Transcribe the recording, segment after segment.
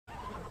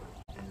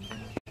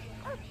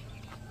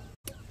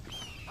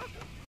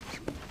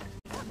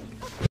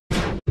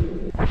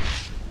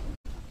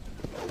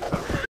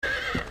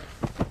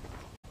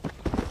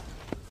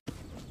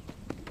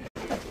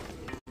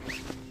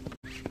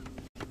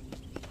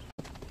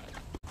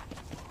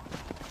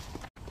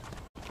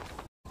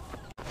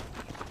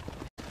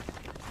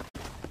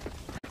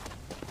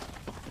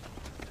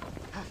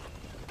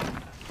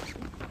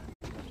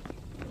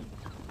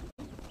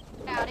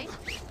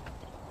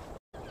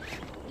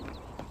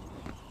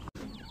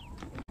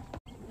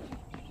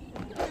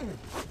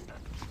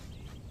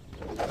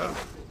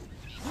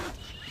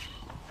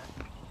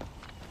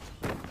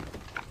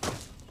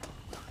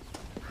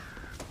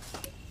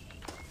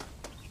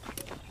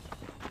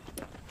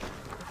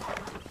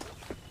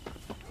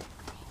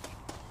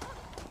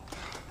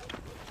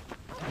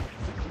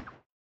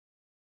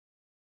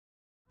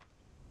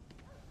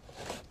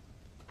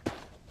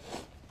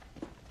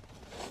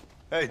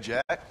Hey,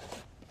 Jack.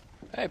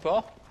 Hey,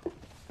 Paul.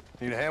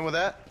 Need a hand with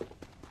that?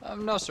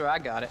 No, sir, I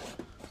got it.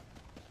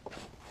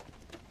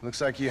 Looks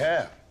like you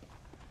have.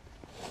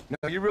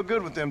 No, you're real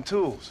good with them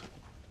tools.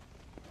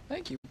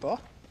 Thank you,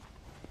 Paul.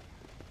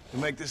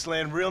 You'll make this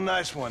land real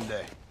nice one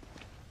day.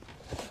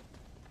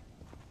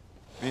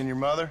 Me and your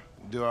mother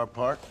will do our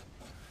part.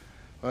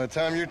 By the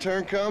time your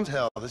turn comes,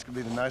 hell, this could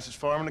be the nicest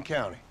farm in the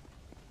county.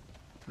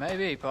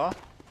 Maybe, Paul.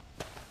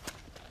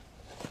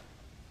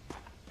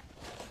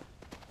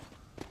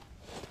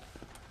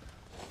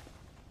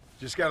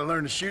 Just gotta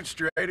learn to shoot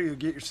straight or you'll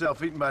get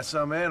yourself eaten by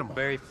some animal.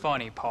 Very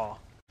funny, Paul.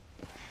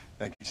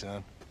 Thank you,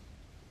 son.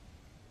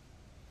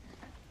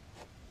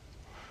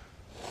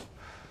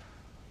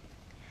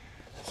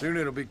 Soon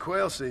it'll be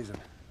quail season.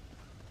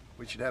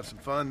 We should have some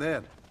fun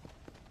then.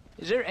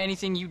 Is there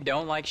anything you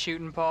don't like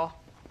shooting, Paul?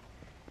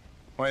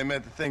 Well, I ain't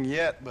met the thing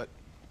yet, but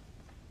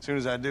as soon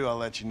as I do, I'll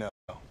let you know.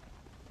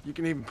 You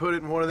can even put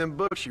it in one of them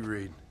books you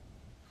read.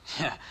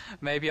 Yeah,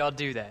 maybe I'll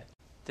do that.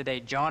 The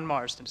day John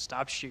Marston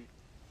stopped shooting.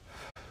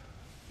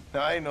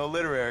 Now, I ain't no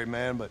literary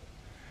man, but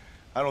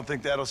I don't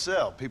think that'll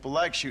sell. People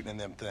like shooting in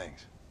them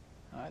things.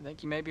 I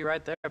think you may be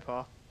right there,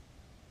 Paul.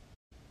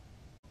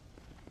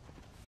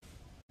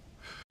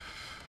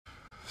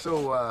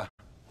 So,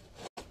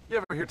 you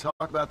ever hear talk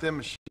about them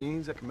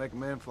machines that can make a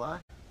man fly?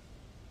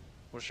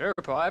 Well, sure,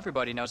 Paul.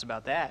 Everybody knows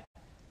about that.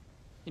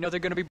 You know they're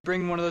going to be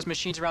bringing one of those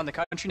machines around the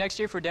country next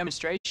year for a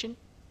demonstration?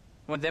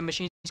 One of them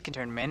machines can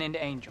turn men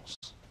into angels.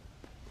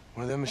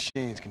 One of them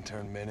machines can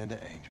turn men into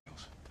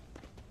angels.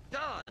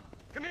 John,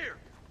 come here!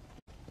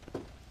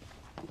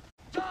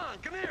 John,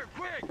 come here,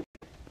 quick!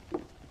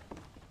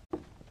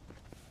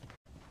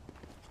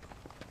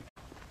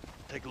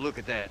 Take a look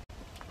at that.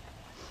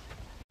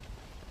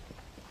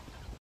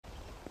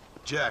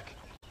 Jack,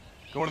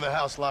 go into the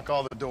house, lock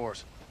all the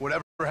doors.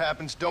 Whatever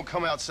happens, don't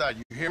come outside.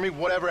 You hear me?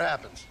 Whatever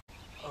happens.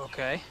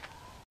 Okay.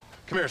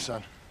 Come here,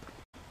 son.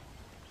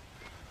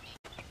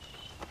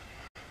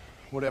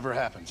 Whatever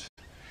happens,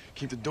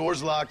 keep the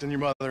doors locked and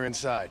your mother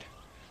inside.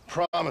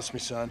 Promise me,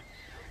 son.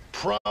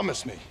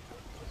 Promise me.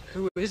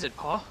 Who is it,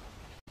 Paul?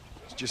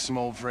 It's just some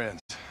old friends.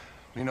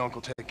 Me and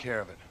Uncle take care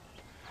of it.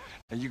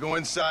 And you go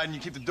inside and you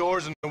keep the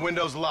doors and the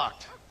windows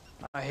locked.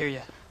 I hear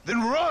you.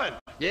 Then run!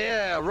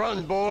 Yeah,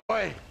 run,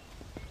 boy!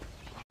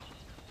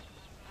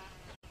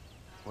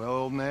 Well,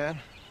 old man,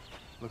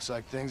 looks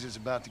like things is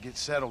about to get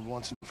settled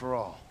once and for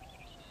all.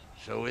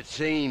 So it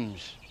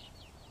seems.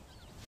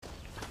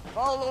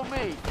 Follow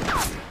me!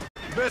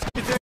 You best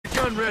get that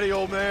gun ready,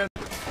 old man.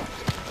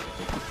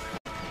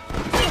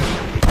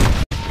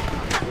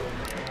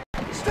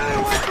 Stay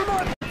away from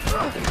us!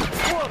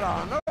 What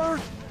on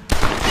earth?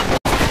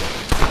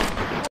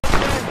 What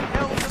the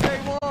hell do they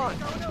want?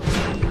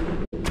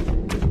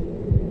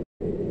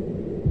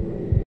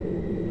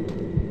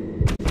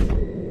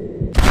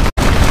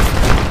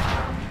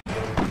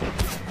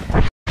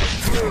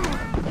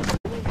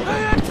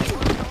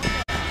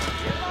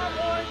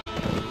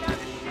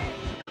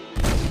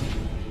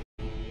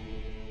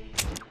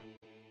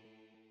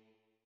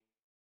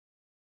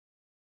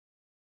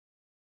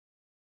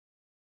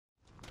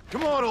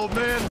 Come on, old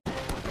man.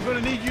 I'm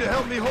gonna need you to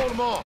help me hold them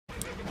off.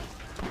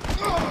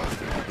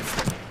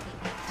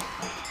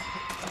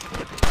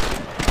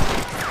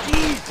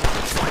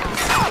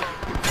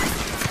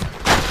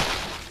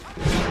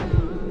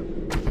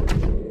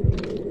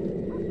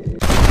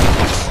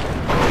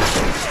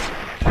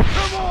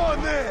 Come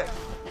on, then!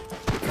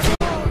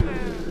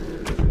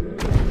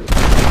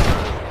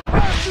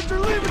 Bastards are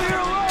leaving here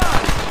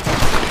alive!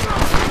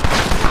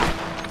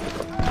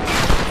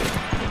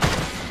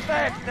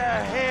 Back the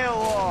hell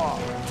off!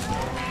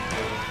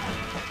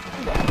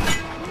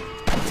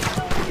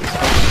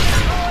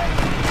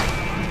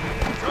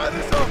 Try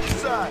this off the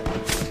side.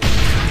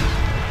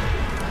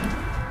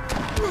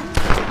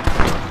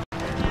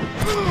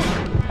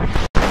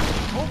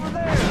 Over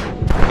there!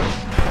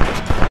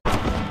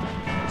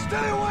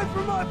 Stay away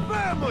from my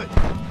family!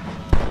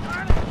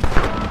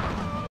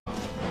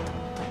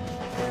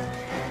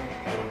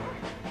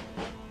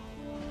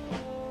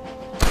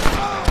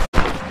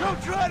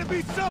 Don't try to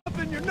be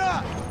something you're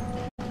not!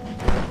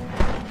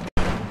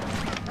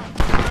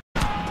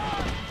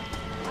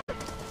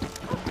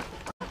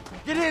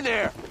 Get in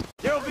there!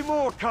 There'll be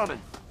more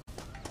coming!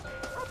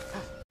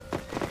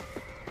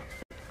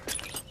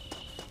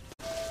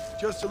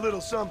 Just a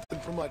little something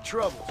for my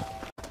troubles.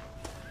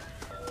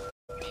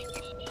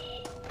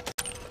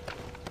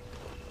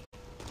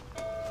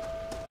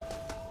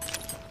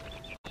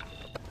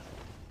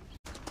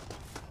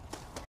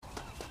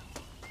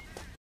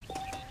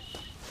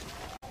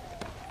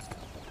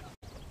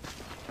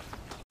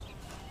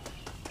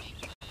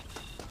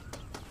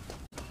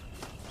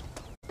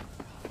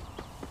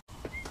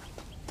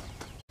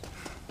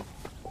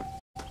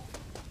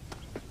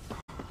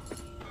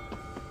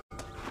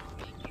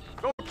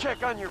 Go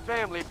check on your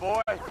family,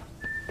 boy!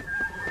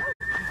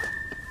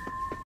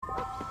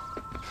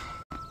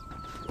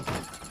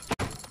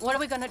 What are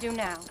we gonna do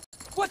now?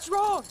 What's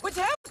wrong? What's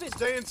happened?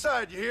 Stay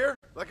inside, you hear?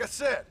 Like I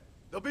said,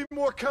 there'll be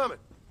more coming.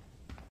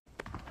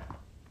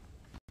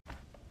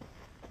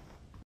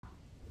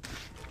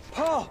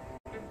 Paul,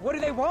 what do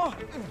they want?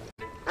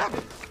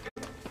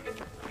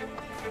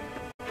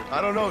 I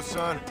don't know,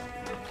 son.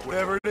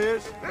 Whatever it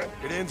is,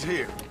 it ends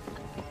here.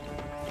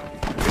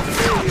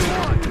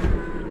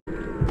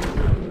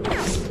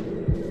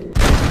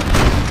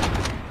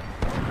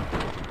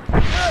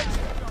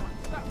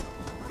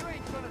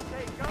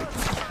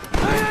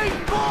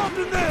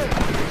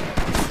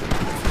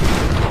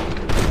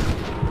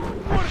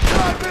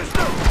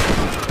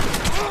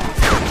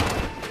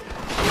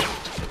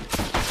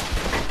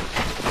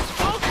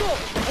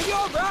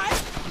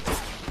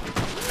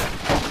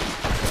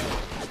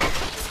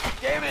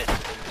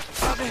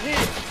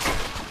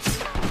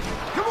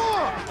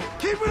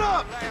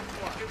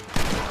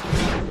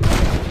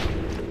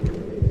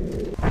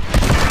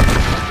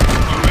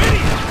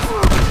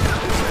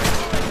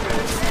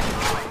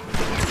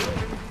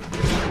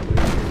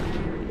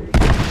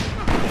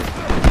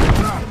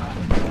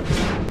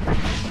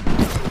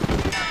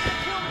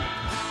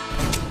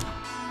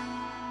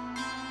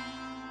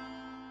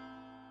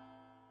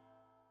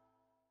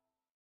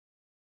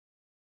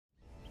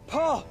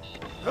 Paul,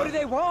 what do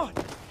they want?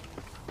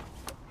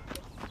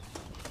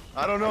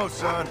 I don't know,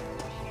 son.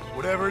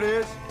 Whatever it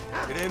is,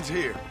 it ends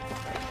here.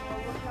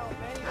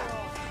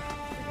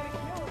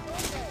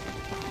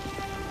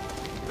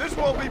 This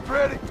won't be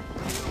pretty.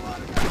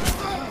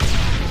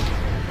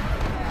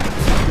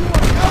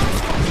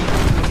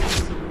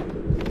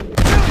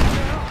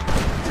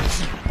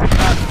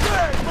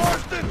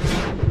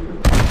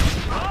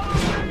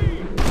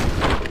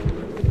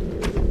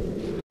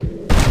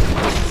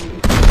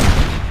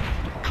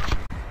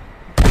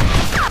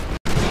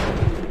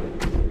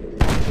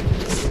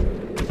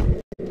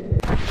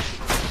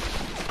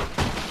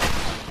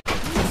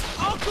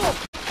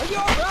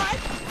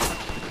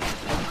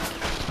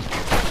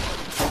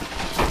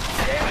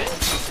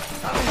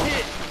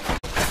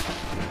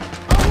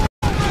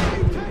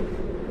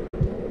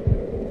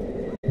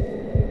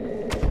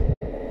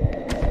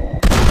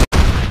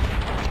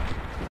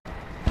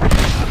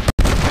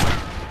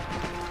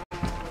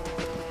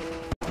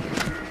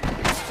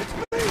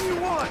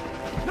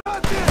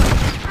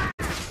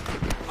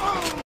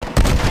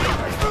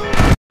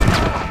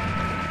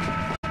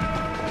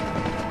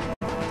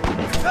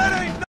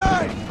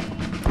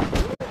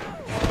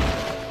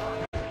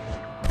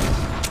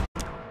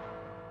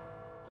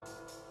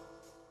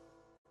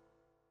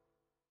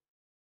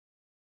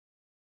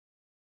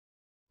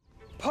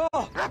 Paul,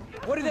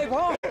 what do they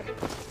want?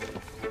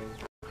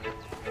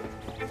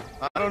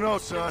 I don't know,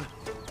 son.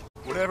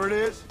 Whatever it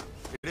is,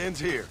 it ends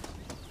here.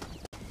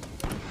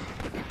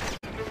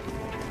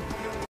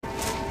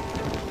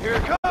 Here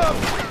it comes!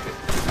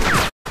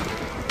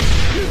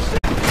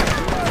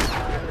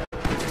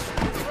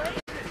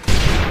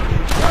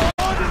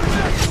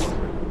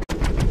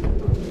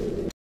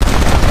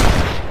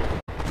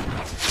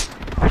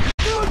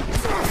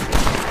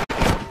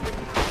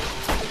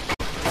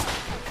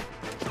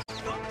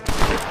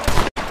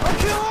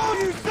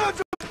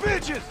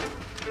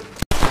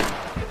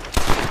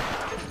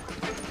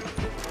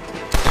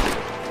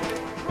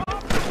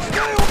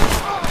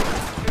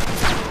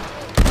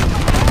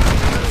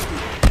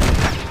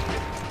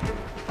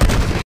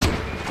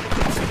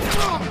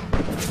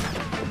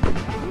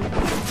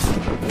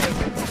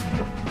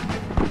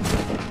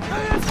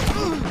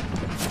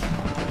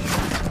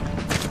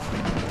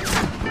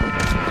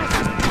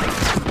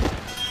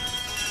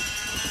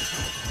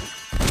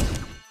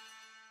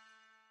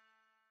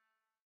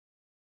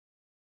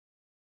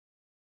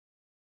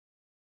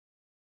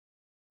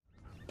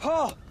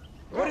 Paul,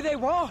 what do they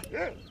want?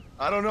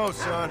 I don't know,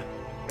 son.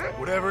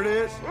 Whatever it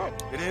is,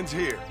 it ends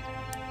here.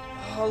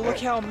 Oh, look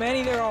how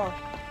many there are.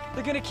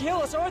 They're gonna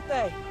kill us, aren't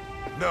they?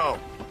 No,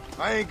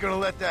 I ain't gonna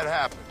let that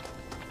happen.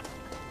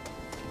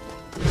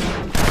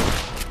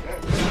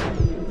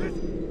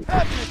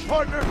 Have it,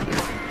 partner!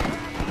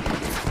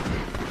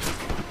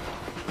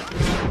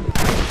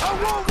 I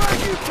won't let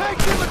you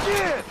take him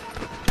again!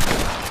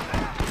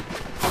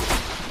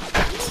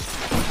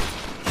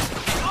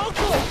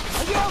 Uncle,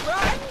 are you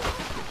alright?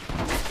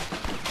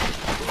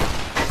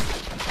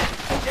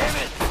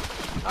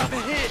 I'm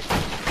hit!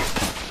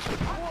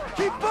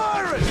 Keep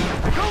firing!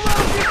 Don't let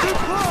him get too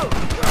close!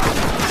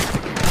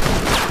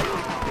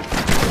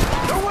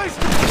 Don't waste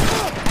it!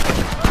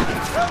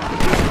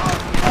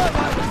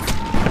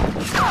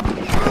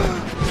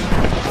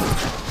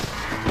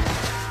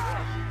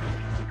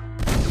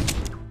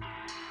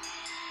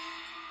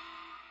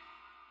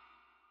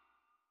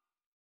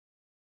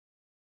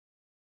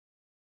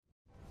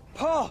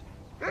 Paul,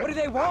 what do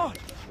they want?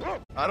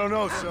 I don't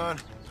know, son.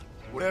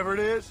 Whatever it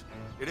is,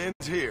 it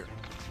ends here.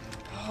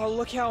 Oh,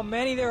 look how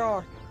many there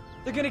are.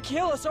 They're gonna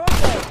kill us, aren't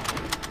they?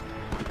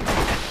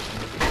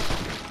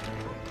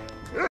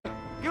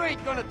 You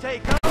ain't gonna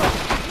take us.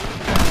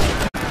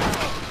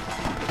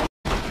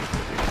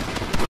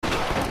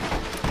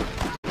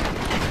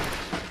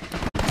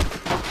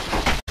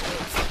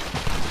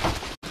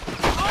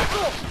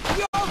 Uncle,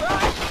 you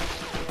alright?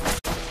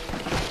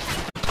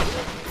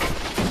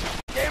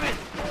 Damn it!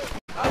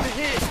 I'm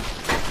hit.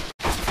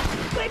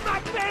 Leave my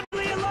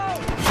family alone.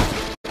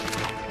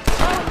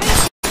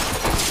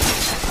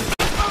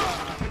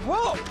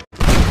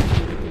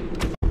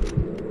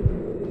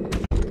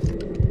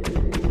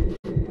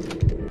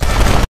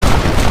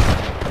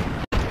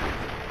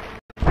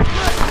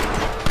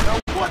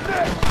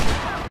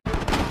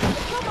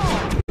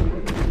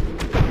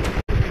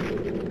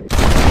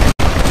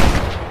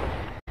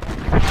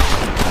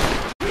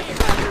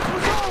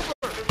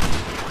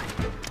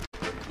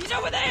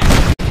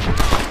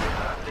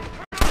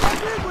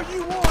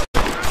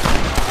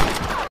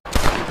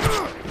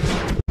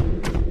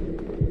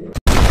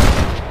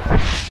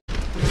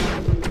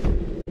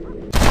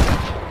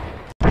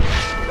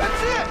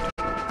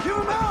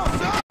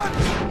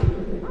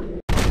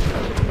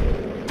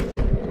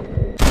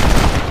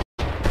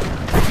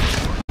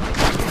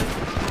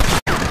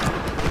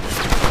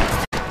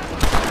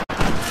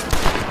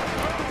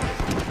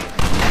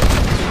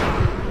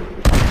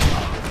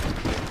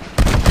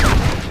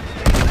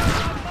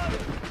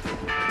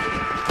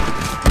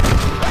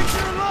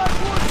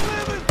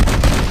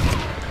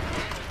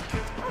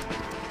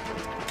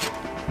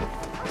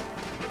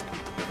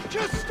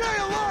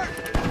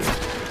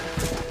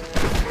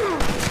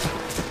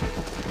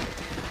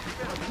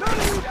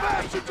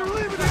 Russians are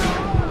leaving it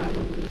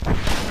alive!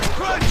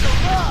 Christ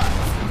alive!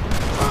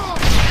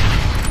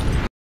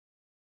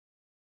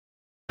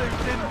 Things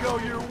didn't go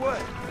your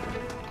way.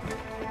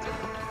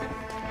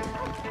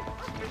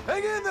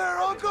 Hang in there,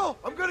 Uncle!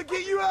 I'm gonna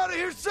get you out of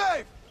here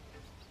safe!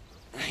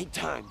 Ain't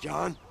time,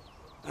 John.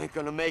 I ain't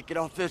gonna make it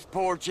off this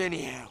porch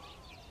anyhow.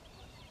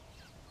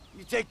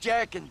 You take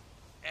Jack and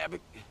Abby.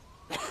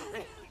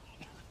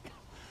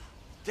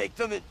 Take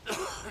them and...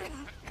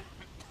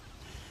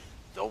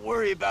 Don't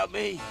worry about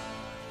me.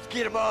 Let's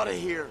get him out of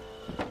here.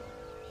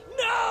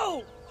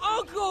 No!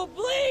 Uncle,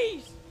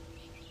 please!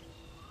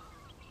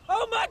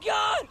 Oh my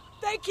God!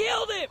 They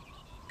killed him!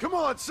 Come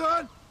on,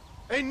 son!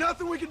 Ain't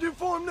nothing we can do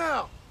for him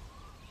now!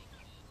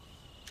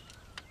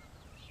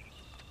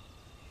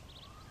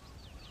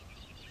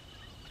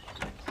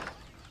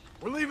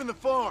 We're leaving the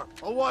farm.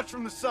 I'll watch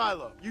from the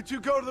silo. You two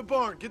go to the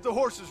barn, get the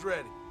horses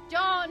ready.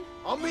 John!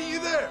 I'll meet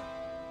you there.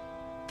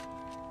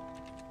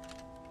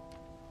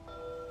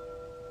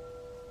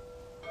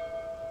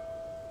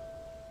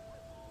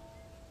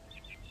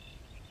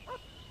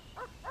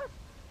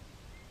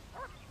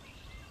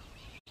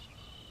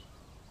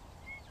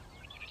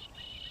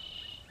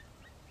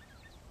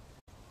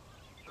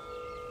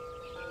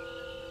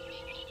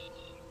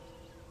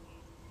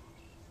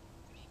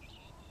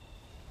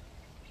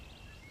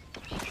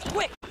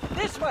 Quick!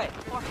 This way!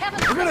 For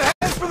heaven's We're gonna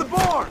head for the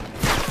barn!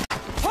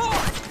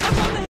 Horse! Up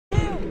on the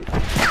hill!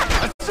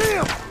 I see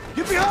him!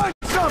 Get behind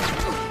something!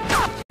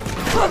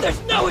 Oh,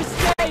 there's no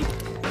escape!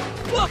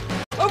 Look!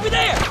 Over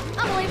there!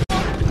 unbelievable!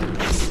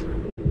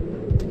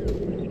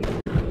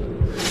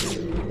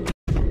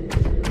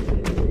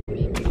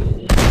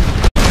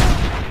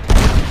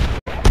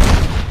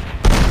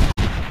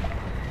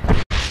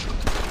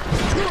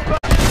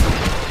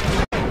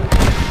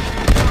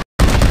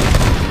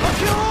 I'll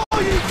kill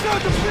all you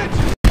sons of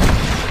bitches!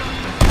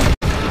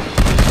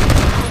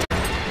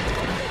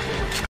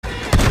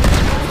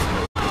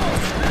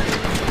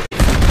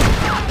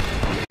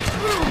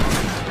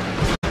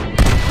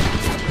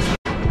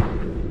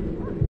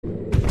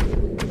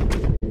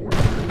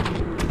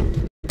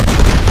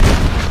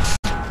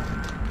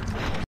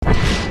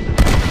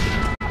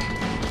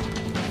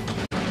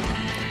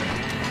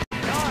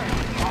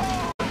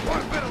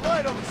 Want a bit of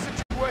light on the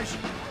situation.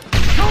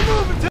 Don't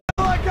move until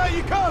I got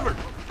you covered!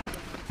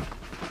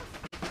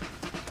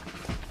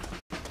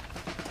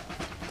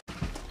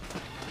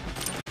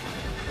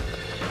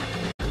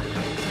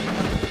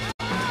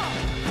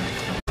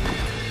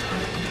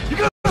 You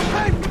gonna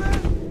pay for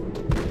that?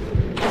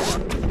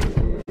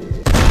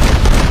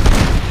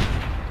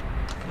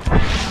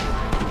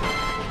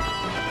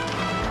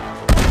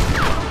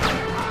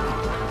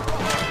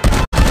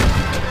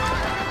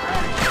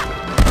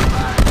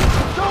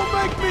 Don't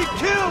make me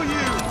kill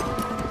you!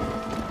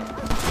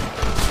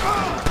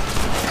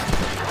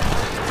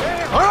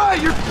 All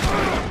right, you're...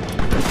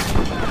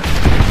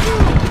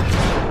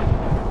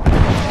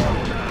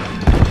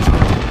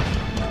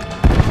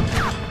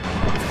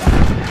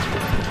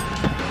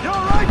 You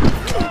all right?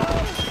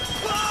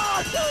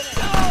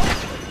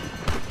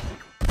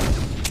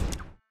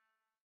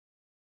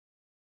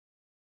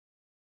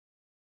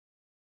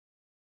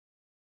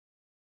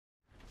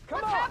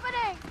 What's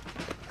happening?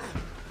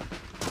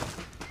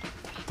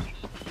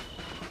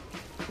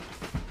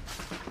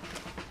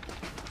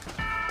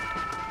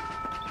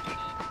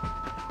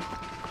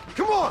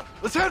 Come on,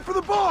 let's head for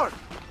the barn!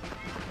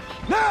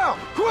 Now,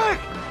 quick!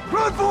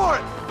 Run for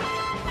it!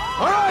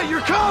 All right,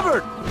 you're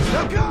covered!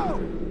 Now go!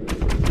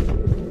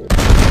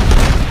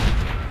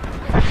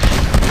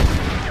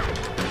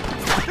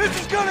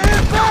 This is gonna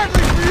end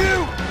badly for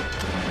you!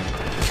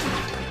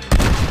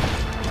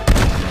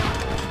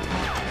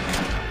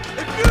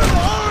 If you're the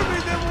army,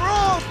 then we're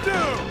all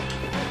doomed!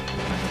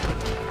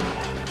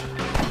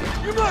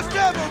 You must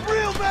have a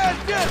real bad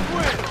death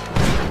wish!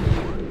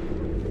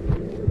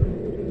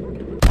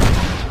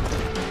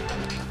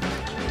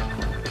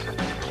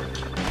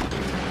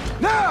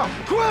 Now!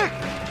 Quick!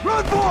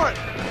 Run for it!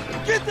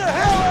 Get the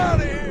hell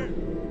out of here!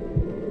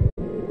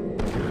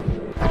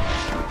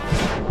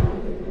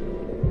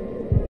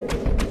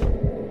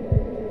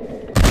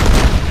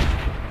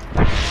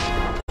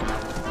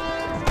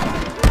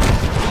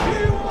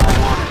 You all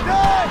wanna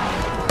die?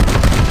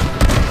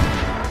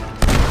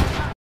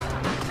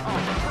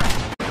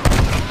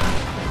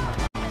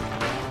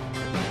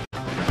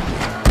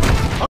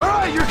 All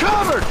right, you're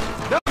covered!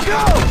 Now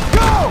go!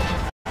 Go!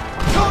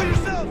 Call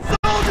yourselves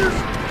soldiers!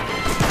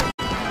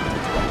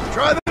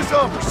 Try this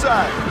on for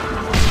size.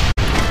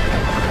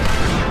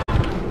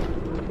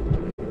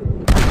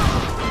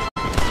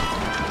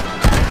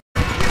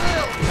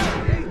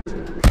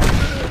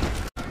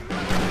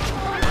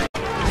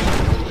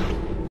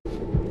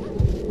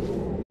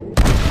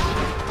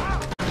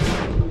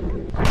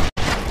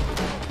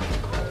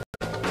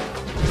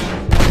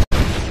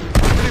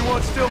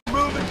 Anyone still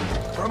moving?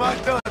 Or am I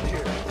done?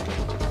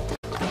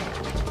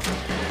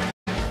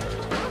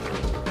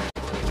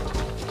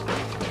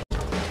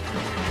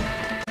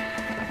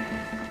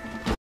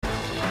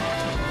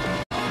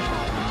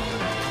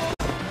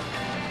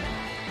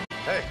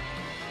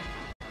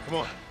 Come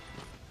on.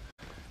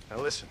 Now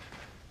listen.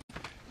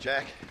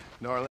 Jack,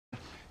 darling,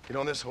 get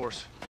on this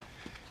horse.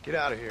 Get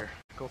out of here.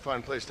 Go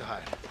find a place to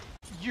hide.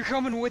 You're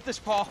coming with us,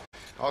 Paul.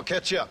 I'll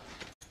catch you up.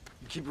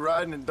 You keep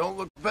riding and don't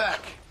look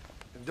back.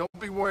 And don't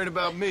be worried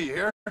about me, you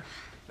hear?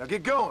 Now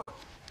get going.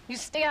 You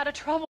stay out of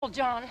trouble,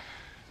 John.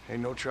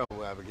 Ain't no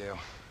trouble, Abigail.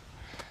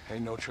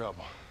 Ain't no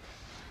trouble.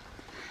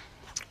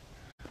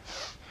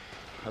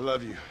 I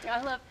love you.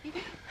 I love you.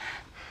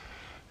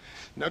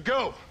 Now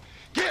go!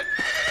 Get!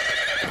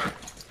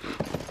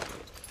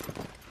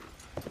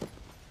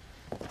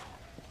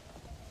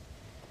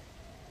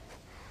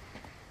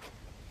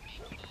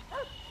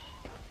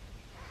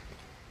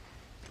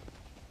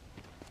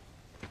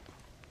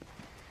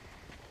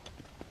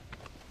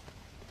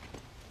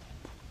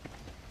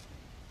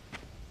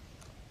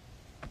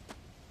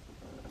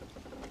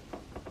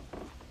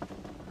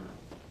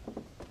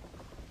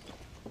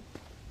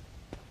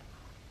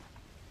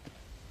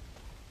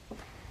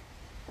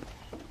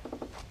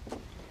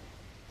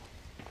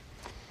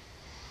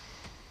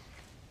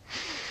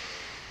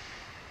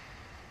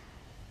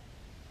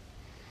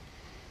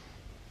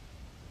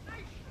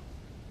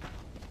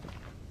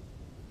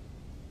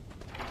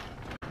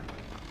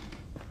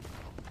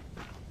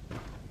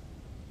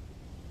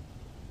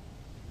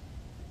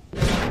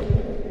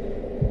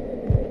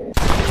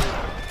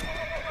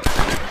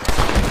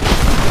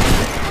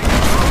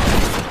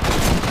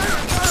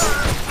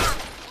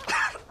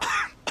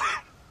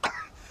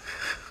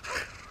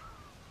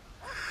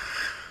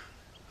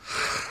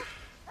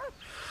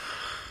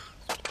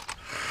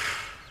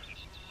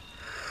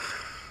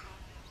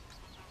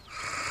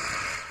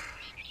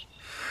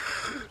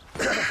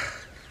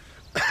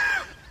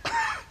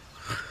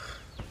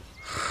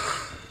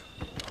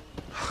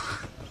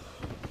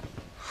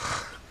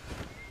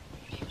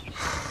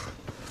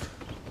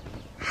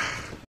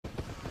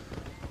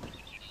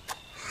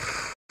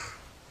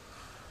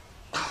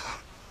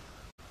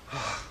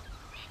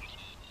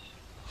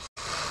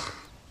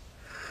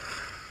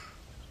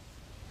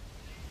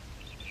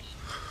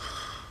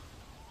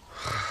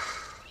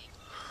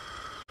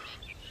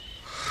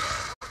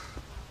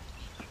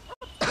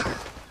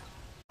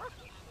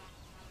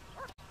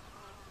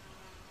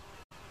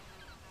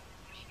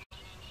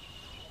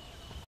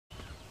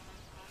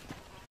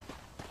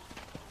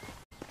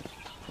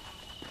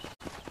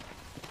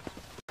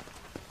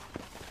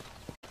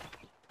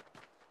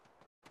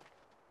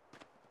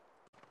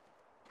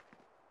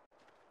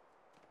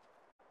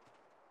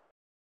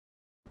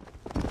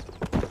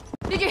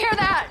 Did you hear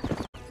that?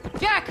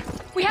 Jack,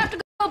 we have to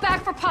go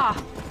back for Pa.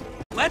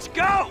 Let's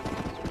go!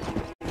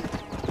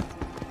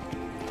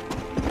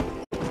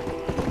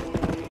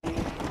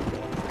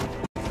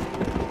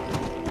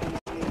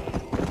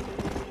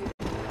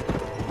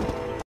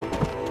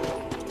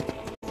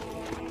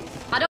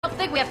 I don't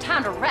think we have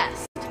time to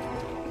rest.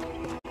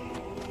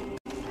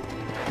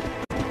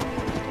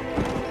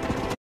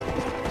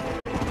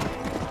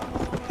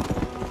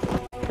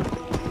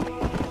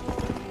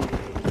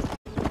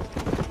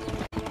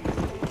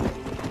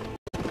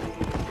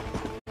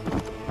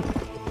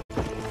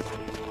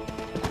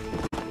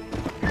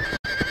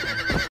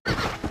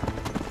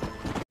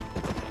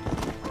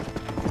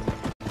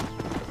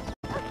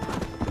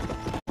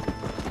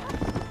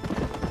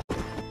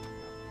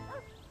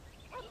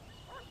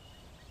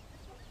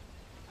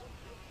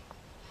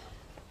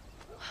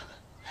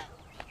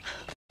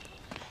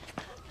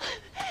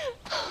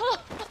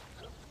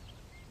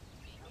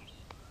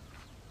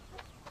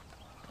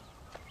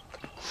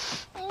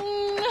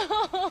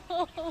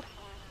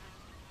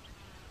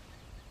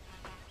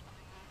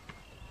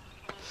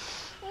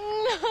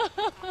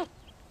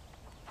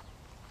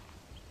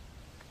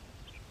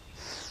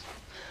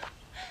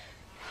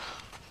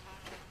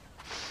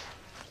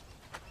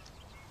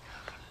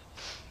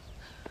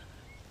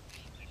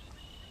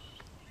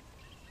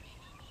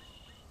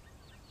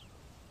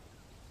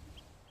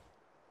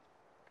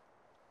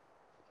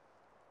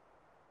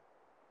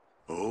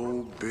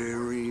 Oh,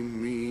 bury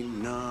me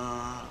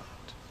not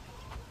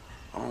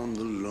on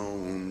the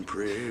lone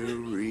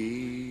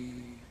prairie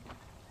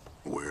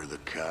where the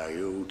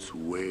coyotes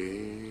wail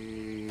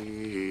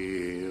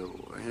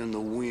and the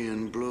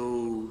wind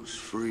blows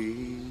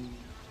free.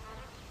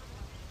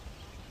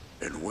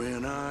 And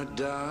when I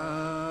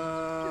die,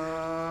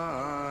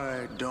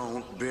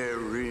 don't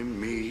bury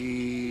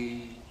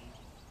me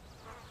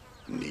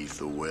 'neath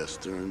the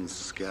western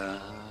sky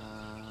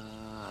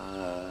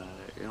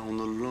on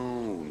the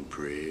lone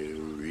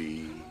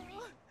prairie.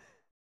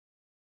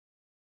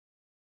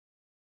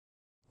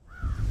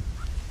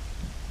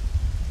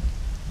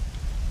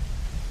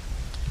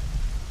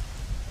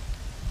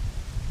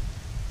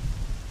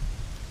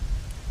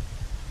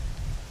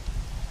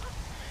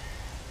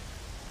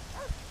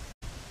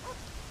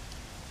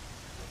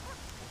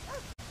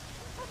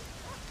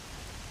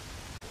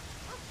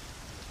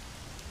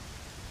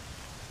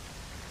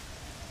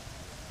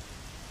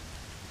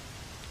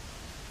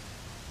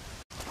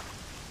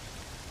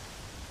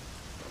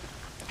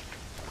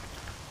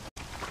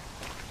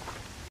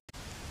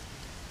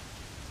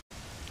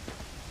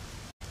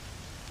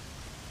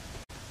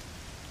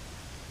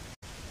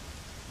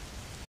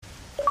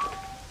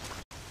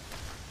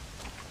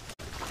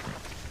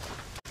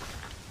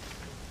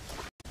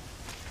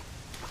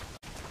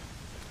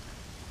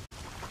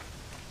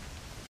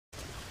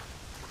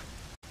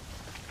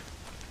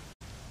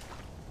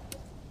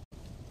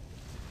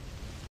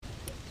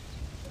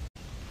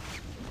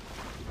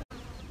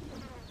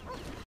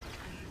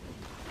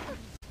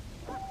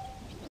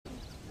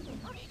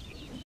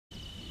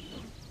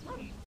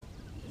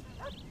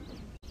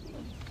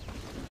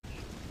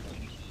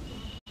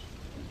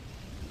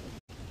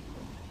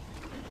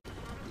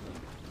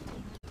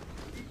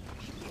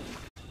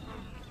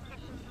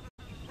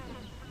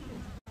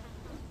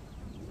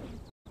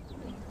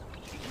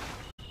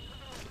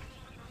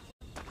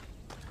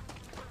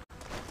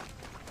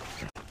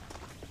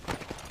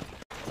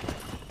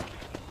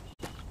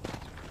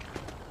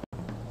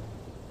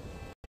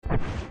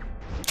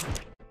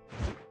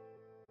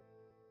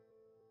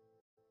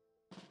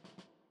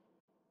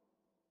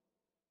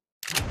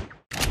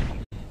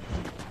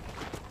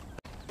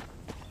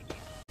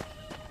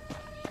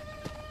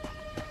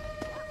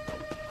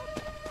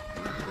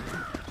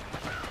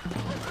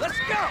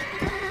 go!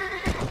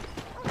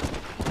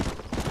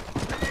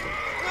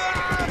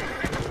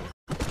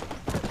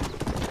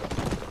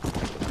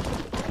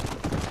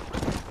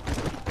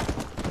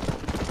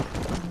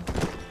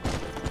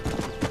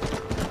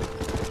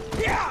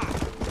 Yeah!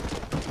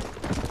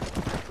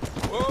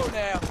 Whoa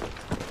now.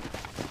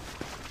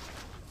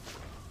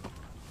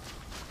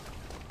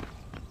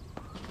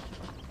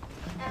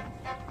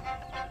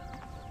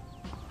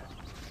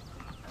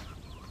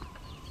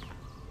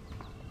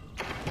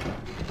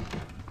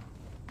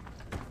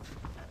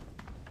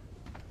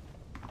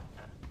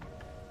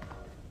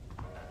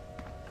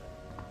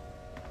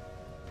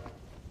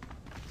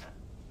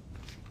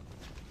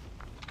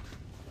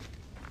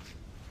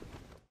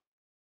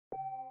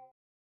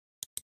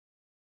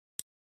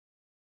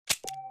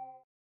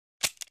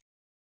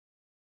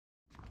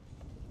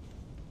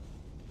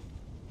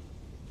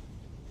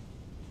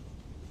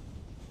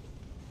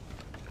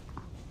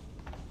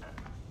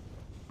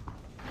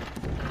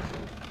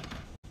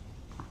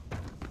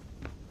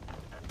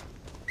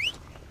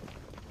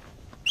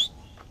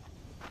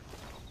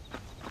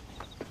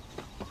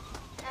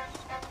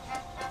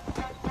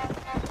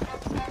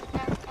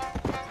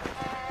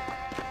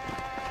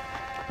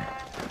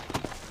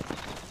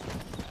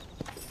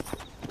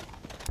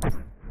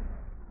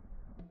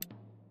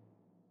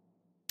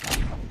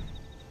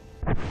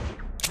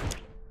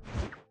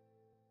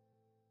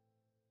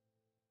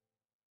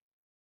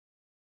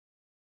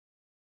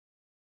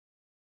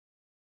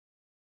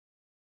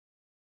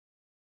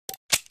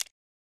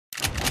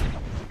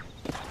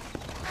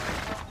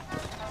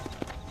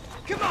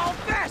 Come on,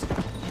 faster!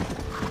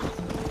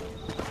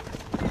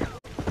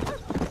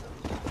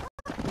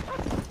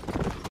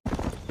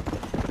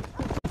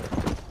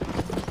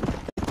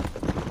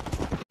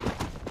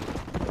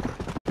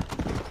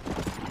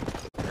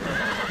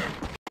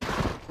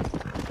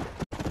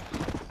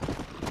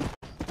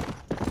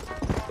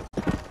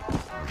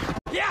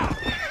 Yeah!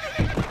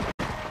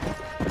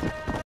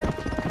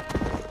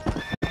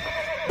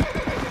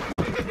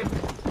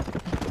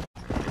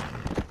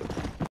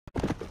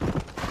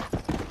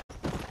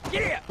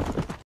 Yeah!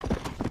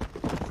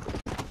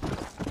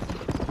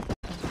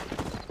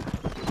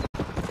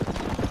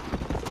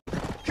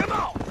 Come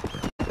on!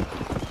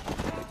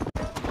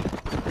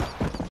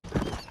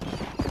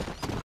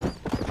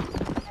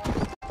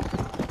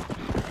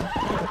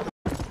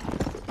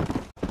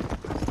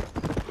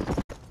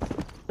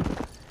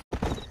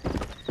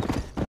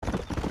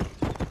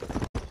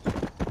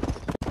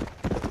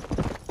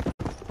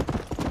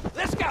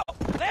 Let's go!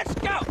 Let's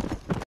go!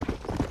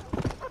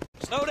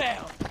 Slow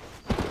down.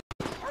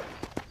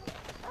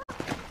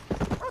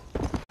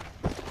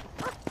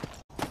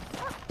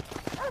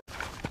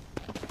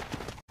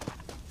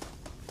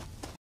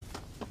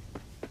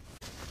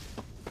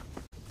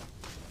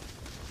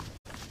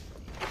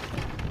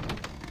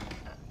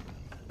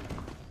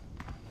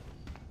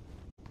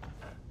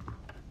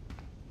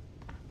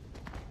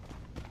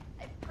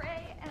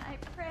 I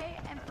pray,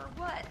 and for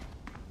what?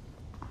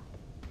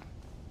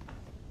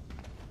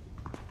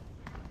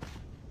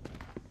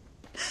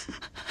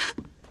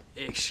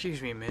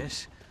 Excuse me,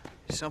 miss.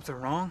 Is something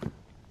wrong?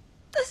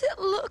 Does it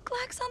look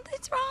like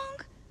something's wrong?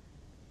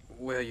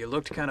 Well, you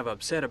looked kind of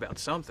upset about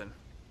something.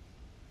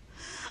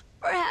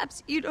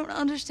 Perhaps you don't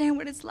understand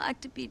what it's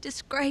like to be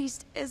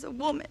disgraced as a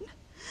woman.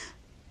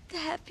 To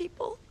have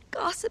people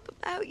gossip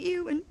about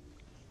you and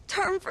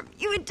turn from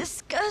you in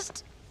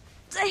disgust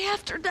day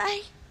after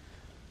day.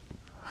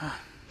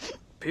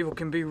 People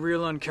can be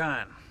real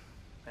unkind.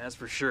 That's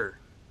for sure.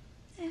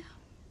 Yeah.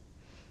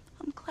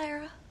 I'm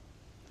Clara.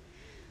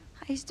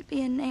 I used to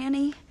be a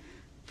nanny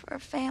for a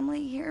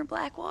family here in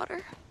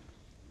Blackwater.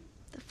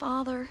 The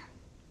father,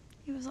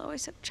 he was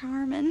always so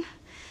charming.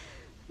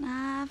 And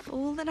I,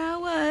 fool that I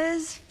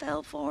was,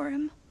 fell for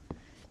him.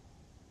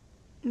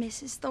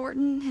 Mrs.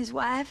 Thornton, his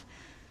wife,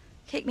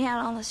 kicked me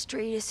out on the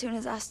street as soon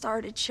as I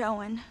started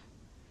showing.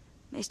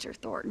 Mr.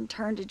 Thornton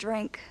turned to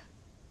drink.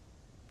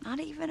 Not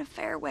even a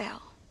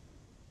farewell.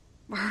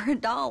 Or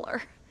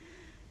 $1.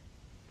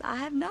 I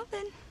have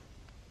nothing.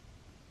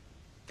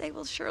 They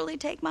will surely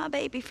take my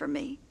baby from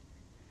me.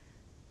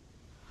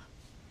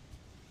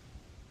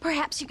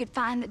 Perhaps you could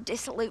find the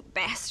dissolute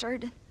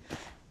bastard.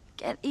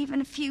 Get even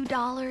a few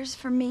dollars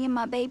for me and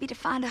my baby to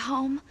find a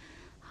home.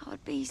 I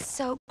would be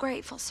so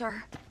grateful,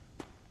 sir.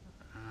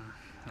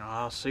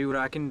 I'll see what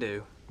I can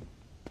do.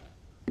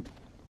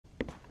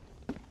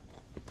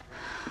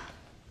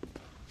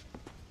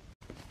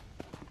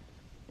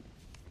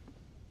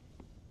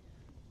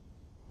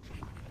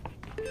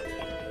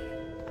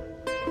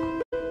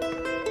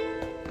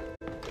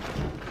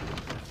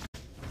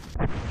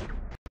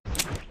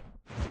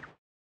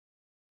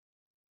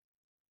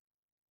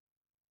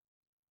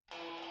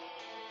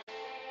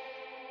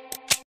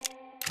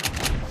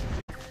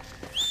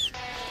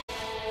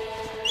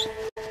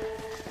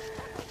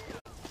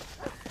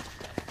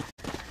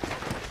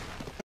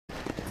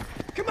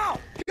 Come on!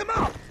 Come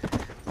on!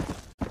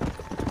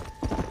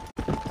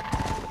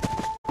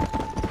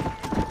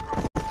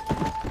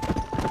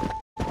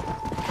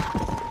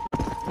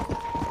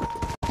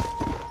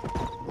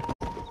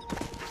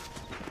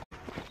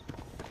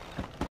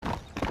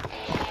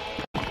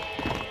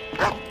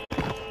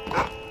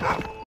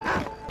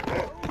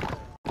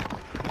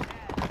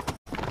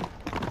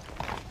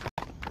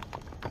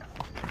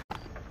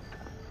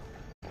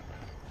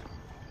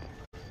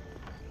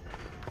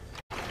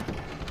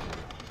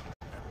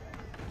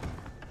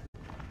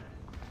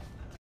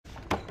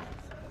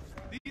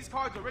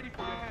 cards are ready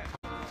for your hand.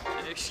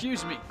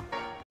 Excuse me.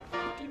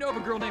 Do you know of a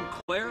girl named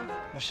Clara?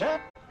 What's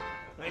that?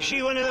 Is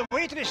she one of the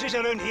waitresses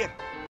around here?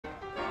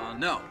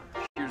 No.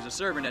 She was a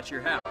servant at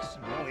your house.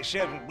 The only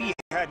servant we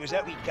had was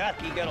that wee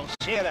darky girl,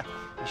 Sarah.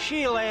 And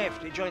she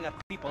left to join the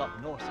people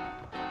up north.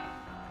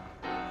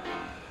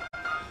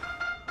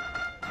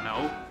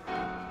 No.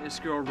 This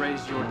girl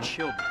raised your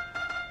children.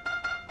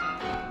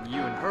 You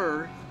and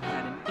her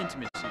had an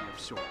intimacy of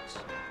sorts.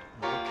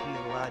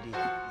 Okay, laddie.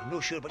 I'm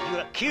not sure what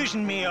you're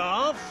accusing me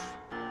of.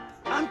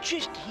 I'm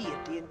just here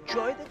to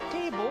enjoy the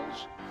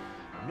tables,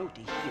 not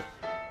to hear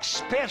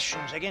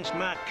aspersions against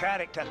my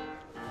character.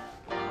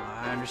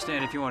 I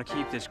understand if you want to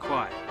keep this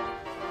quiet.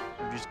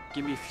 Just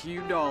give me a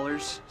few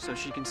dollars so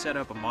she can set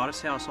up a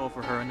modest household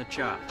for her and the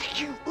child.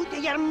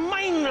 You're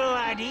mine,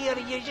 laddie, or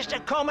you're just a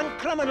common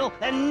criminal.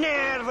 The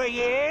nerve of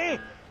you!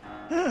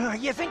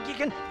 You think you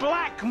can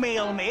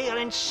blackmail me or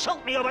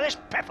insult me over this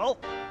piffle?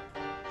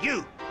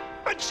 You,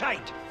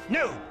 outside,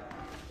 no!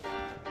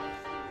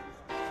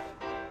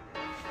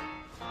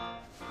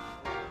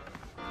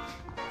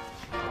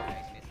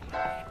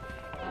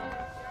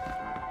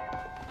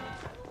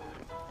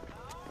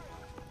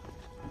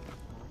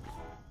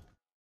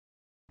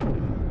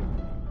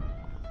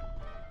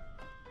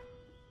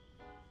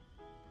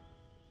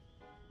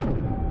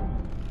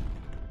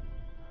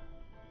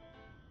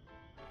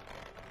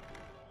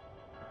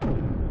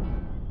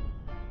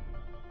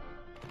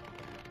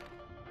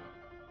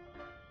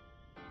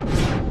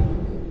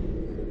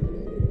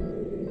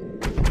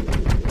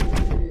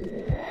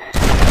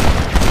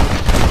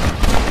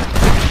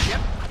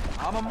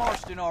 I'm a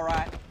Marston, all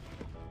right.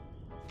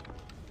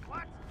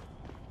 What?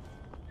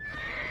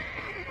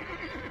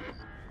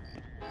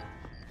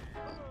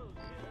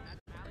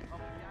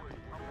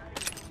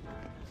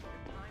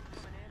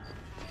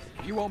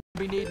 You won't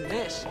be needing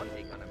this. How do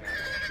you do?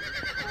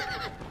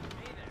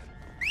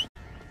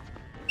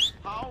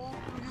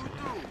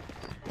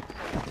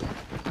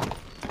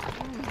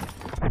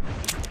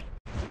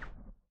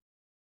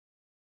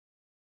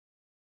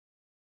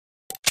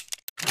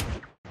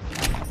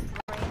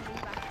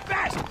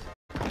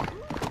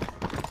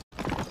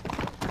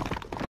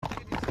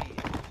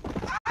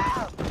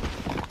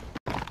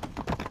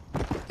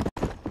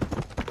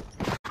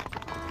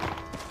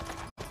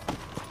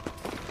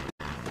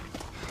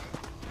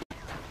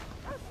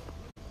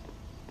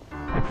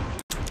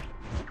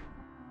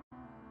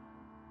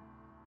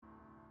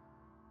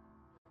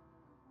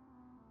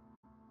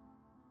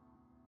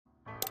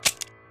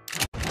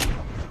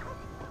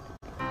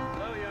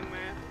 Hello, young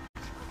man.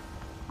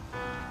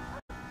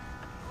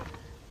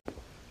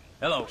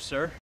 Hello,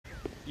 sir.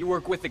 You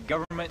work with the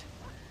government?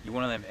 You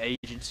one of them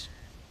agents?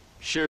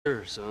 Sure,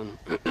 son.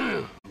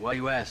 Why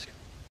you ask?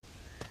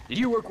 Did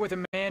you work with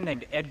a man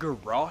named Edgar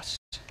Ross?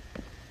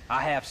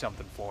 I have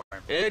something for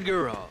him.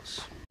 Edgar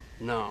Ross.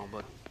 No,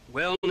 but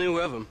well knew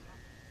of him.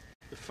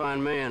 A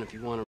fine man if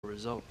you wanted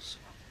results.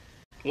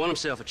 Won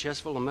himself a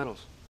chest full of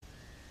medals.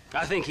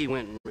 I think he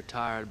went and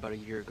retired about a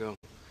year ago.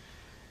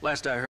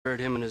 Last I heard,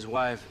 him and his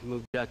wife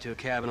moved out to a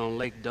cabin on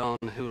Lake Don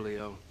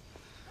Julio.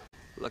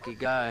 Lucky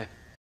guy,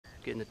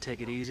 getting to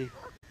take it easy.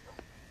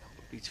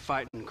 He's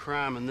fighting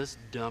crime in this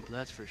dump,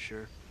 that's for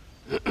sure.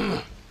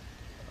 Well,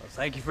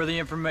 thank you for the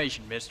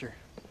information, mister.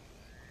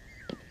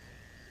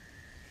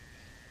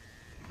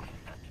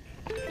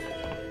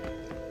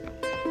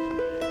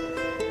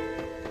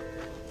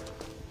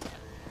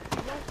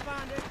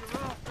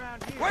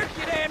 Work,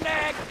 you damn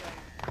nag!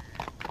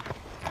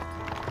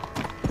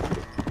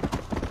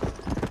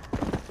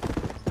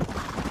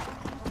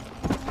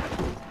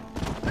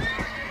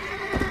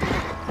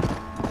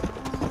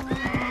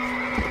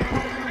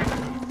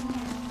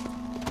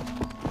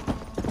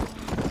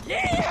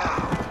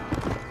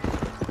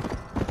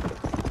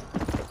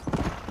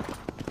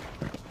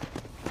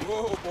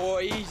 Whoa,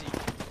 boy, easy.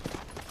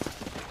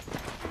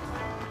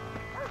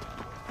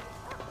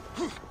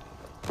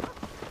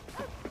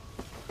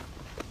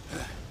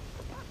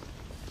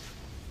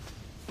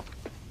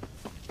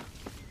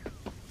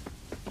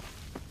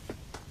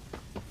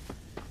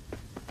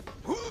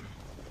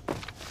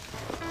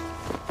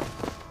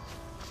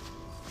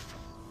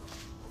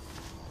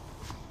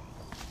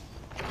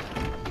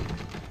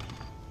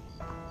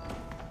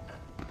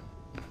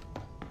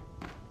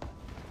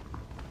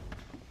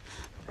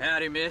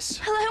 Howdy, miss.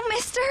 Hello,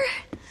 mister.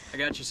 I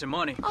got you some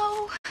money.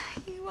 Oh,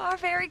 you are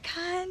very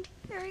kind,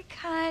 very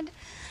kind.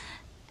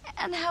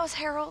 And how's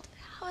Harold?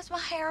 How's my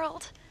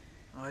Harold?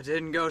 Well, it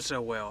didn't go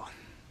so well.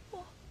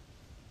 Oh.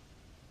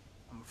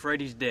 I'm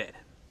afraid he's dead.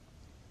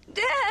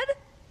 Dead?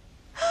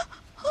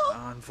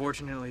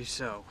 Unfortunately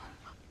so.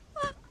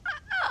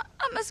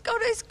 I must go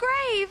to his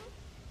grave.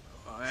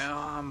 Well,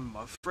 I'm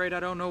afraid I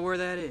don't know where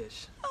that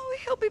is. Oh,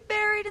 he'll be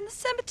buried in the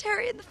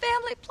cemetery in the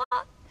family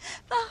plot.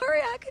 If I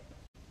hurry, I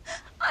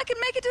can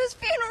make it to his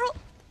funeral.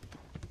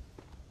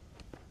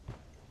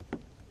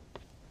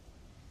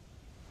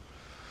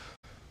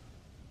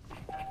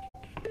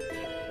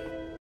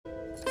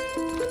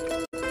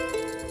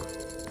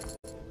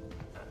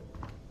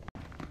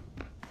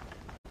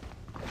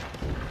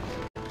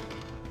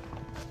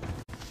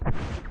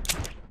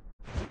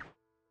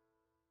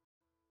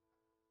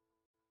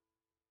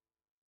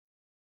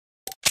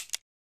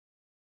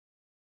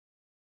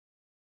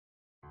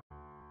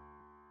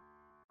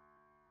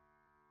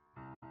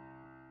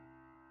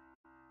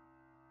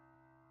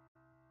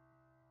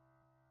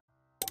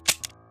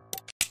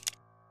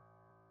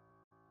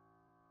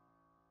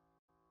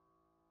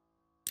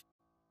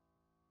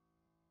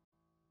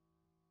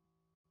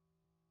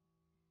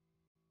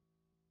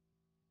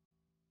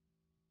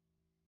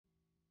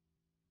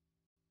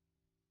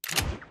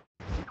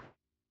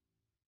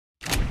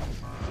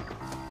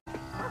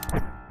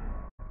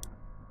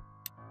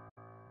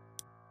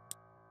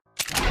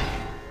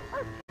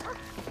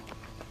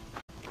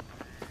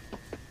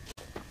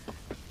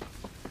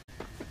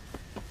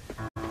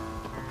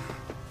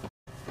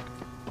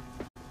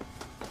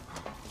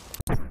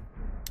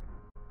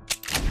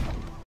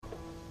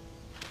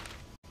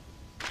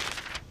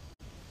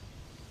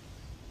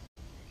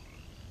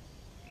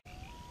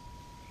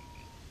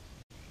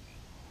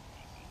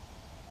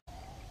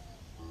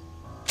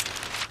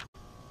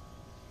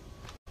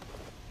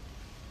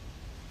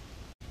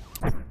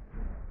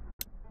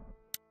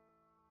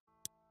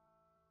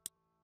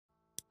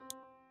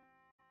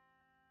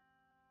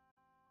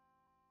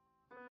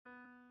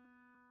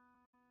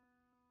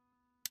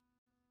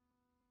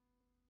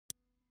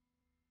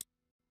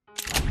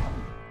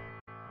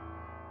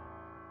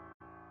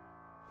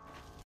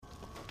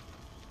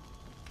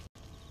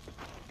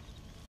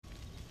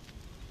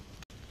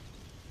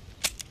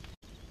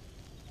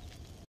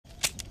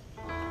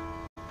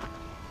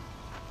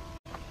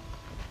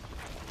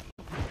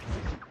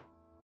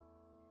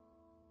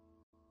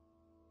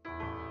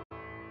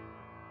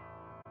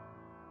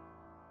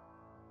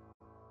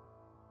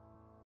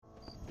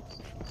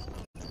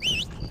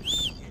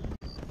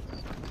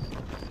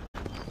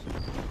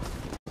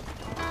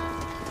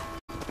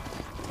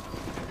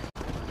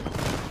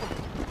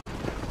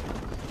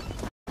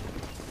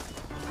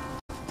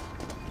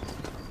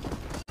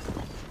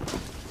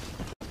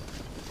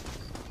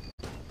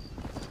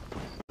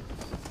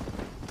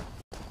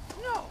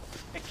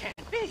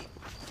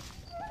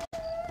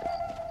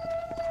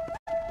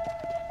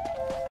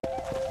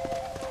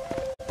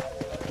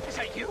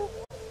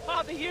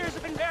 The years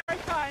have been very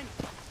kind.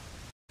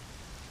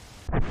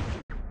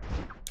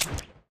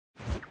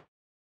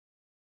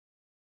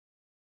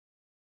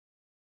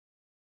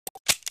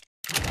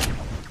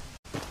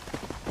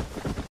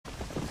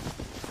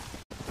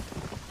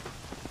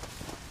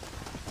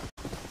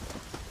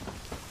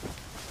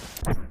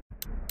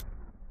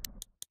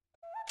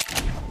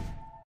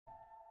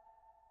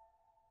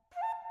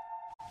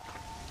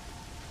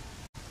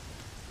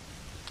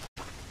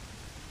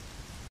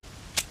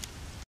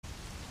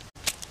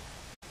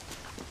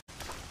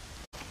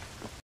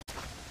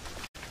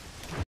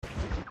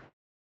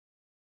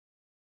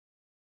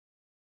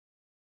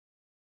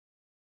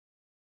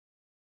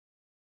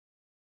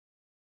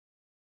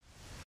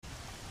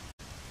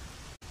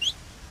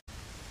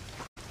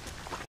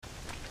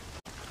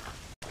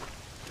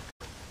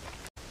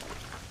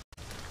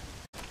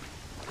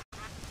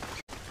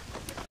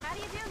 How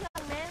do you do,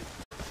 young man?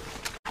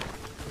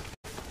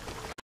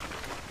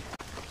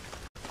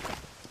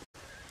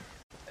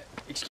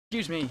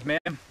 Excuse me,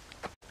 ma'am.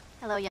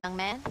 Hello, young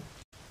man.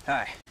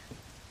 Hi.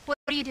 What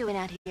are you doing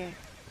out here?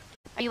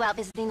 Are you out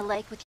visiting the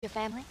lake with your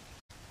family?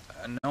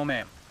 No,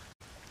 ma'am.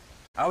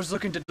 I was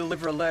looking to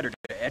deliver a letter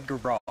to Edgar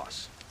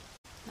Ross.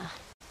 Oh,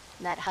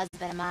 that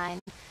husband of mine.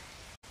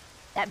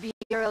 That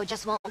bureau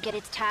just won't get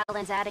its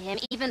talons out of him,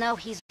 even though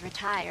he's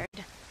retired.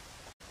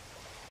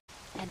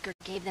 Edgar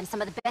gave them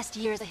some of the best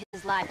years of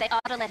his life. They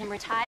ought to let him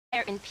retire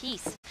in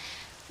peace.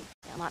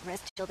 They'll not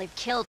rest till they've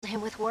killed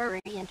him with worry,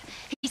 and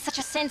he's such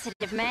a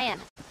sensitive man.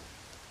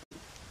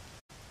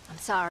 I'm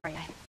sorry,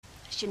 I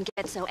shouldn't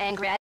get so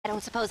angry. I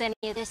don't suppose any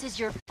of this is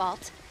your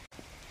fault.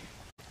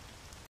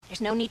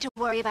 There's no need to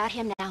worry about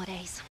him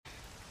nowadays.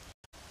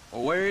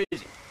 Well, where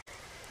is he?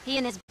 He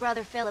and his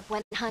brother Philip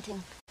went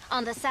hunting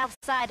on the south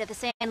side of the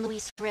San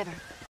Luis River.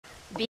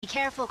 Be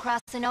careful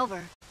crossing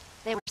over.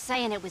 They were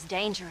saying it was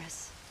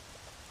dangerous.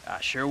 I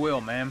sure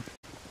will, ma'am.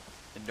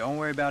 And don't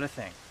worry about a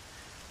thing.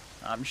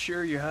 I'm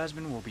sure your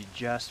husband will be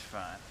just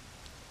fine.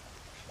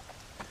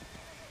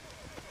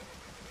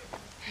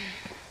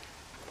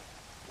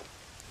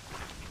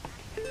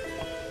 Is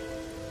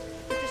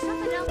there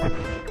something else I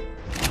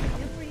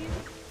can do for you?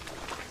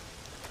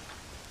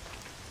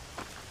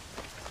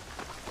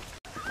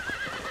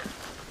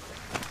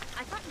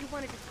 I thought you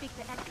wanted to speak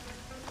to Edgar.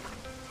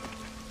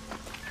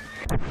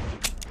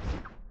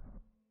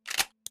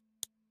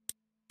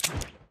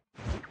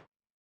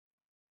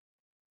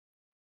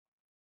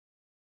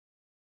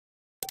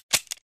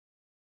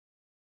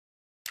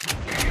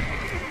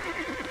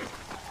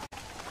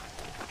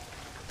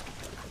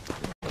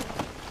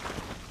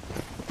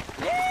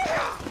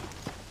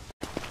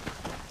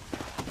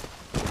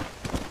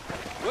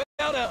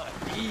 Well done.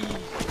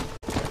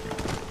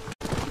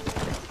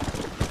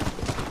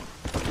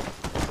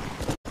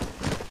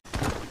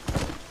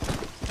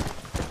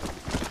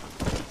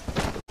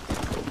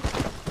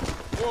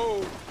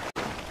 Whoa.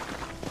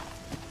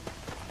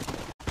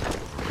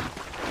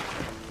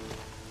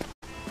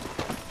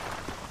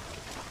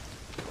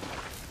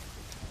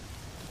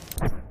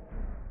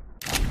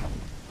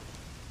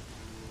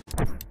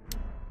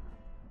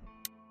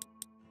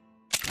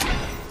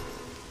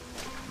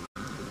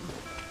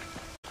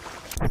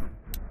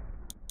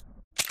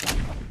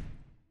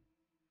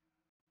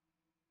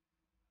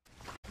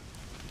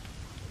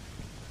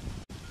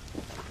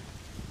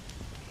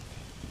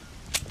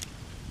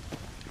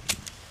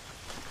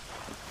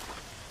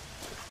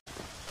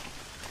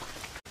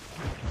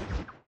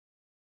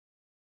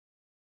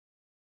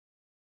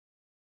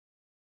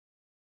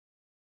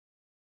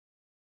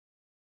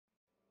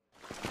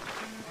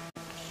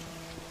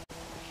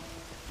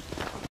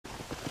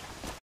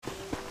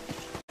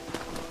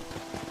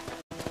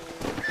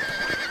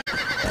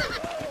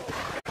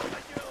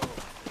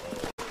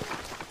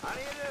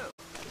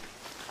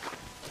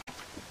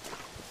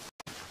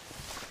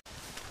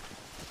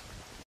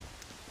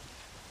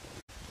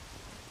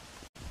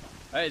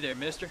 Hey there,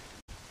 mister.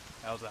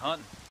 How's the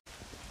hunting?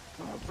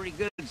 Oh, pretty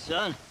good,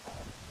 son.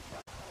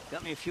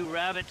 Got me a few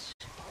rabbits,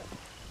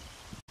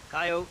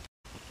 coyote,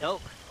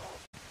 elk.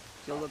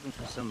 Still looking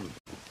for some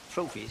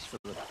trophies for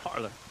the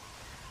parlor.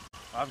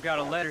 I've got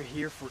a letter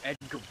here for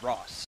Edgar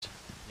Ross.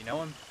 You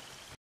know him?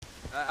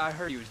 I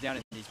heard he was down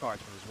in these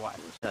parts with his wife.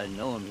 Of course I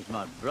know him. He's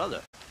my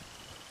brother.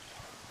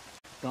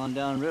 Gone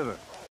downriver,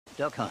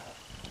 duck hunt.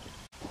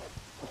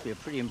 Must be a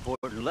pretty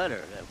important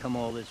letter to have come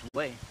all this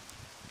way.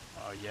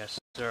 Oh, yes,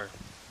 sir.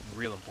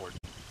 Real important.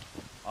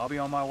 I'll be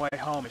on my way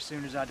home as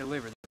soon as I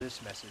deliver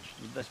this message.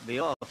 You best be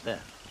off then.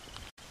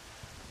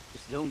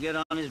 Just don't get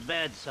on his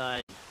bad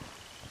side.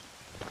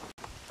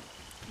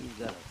 He's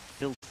got a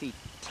filthy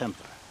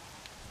temper.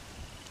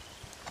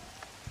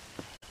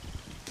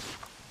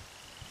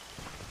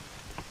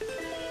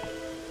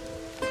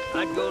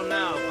 I'd go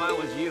now if I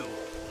was you.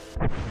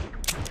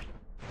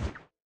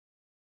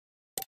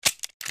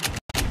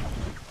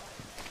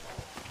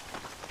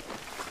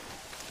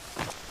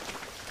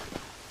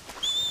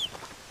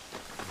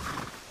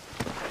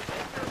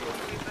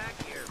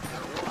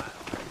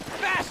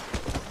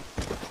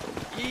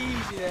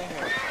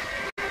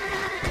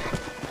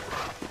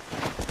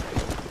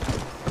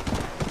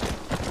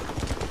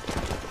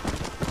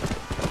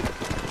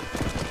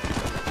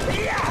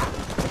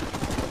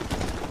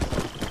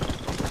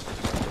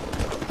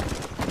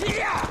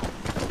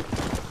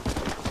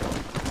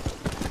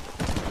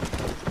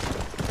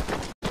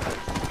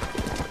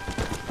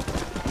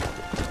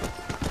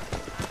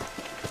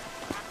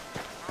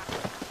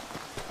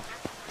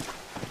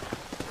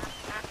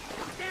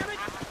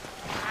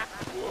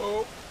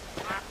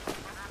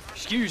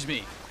 Excuse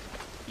me.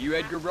 You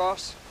Edgar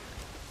Ross?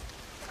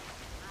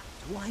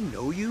 Do I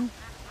know you?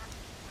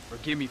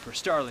 Forgive me for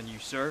startling you,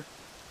 sir.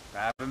 I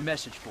have a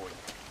message for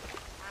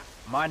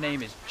you. My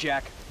name is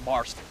Jack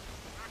Marston.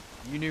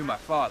 You knew my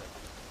father.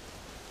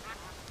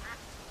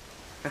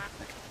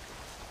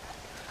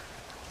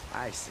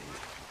 I see.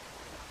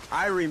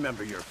 I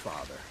remember your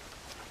father.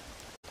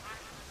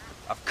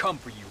 I've come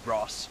for you,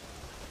 Ross.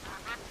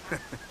 And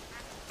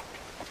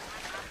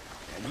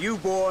you,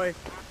 boy,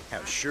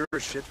 have sure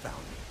as shit found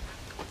me.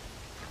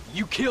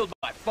 You killed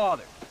my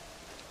father.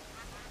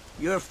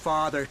 Your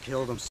father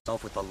killed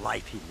himself with the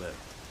life he lived.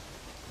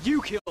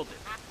 You killed him.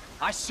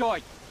 I saw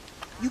you.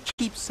 You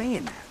keep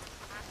saying that.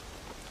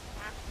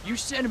 You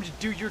sent him to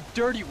do your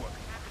dirty work.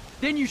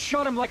 Then you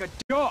shot him like a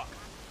dog.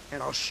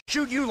 And I'll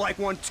shoot you like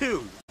one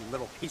too, you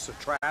little piece of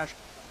trash.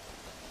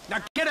 Now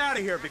get out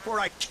of here before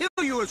I kill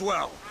you as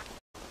well.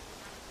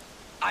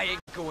 I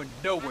ain't going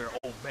nowhere,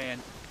 old man.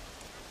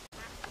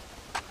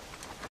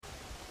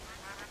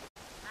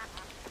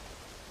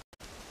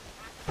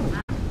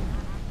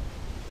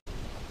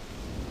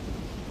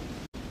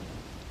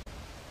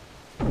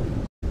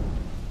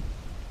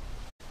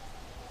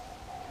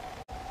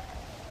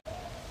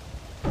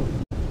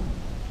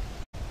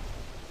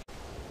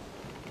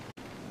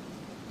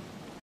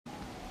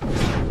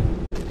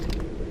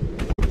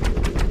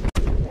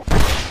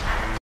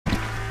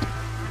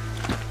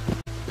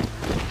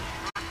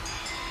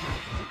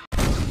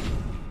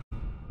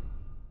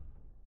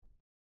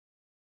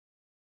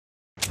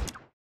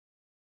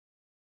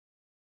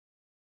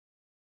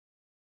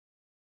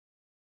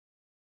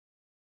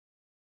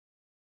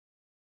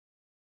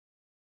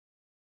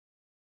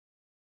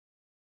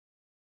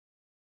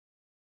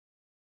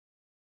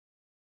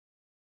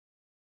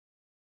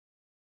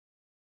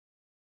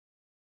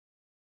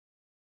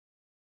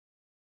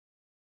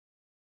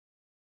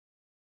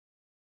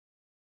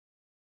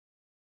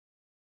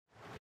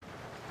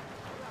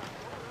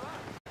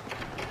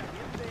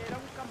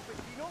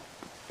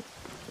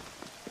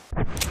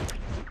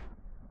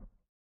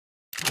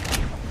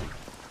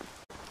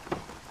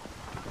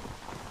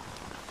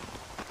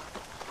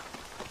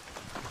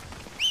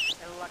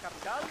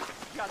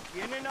 Ya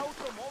tienen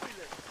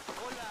automóviles.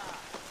 Hola.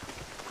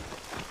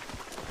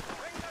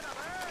 Vengan a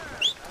ver.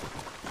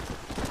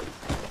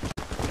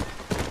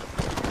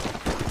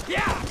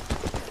 ¡Ya!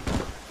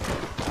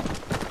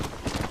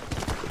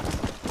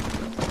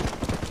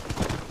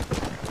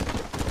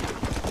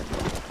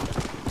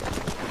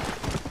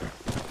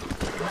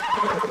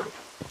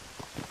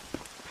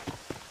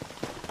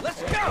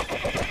 Let's go!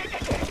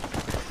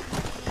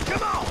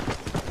 Come on!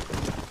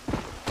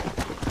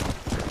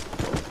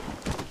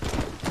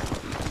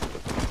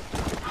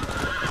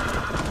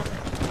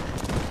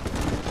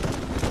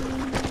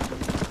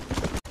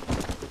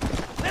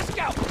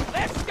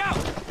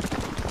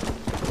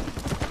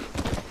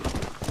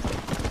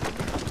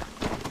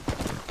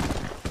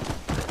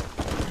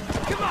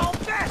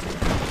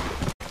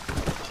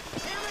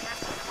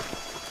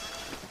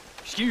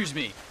 Excuse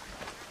me.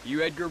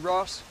 You Edgar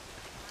Ross?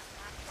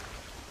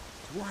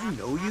 Do I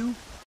know you?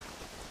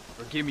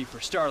 Forgive me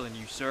for startling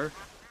you, sir.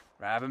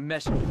 I have a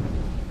message.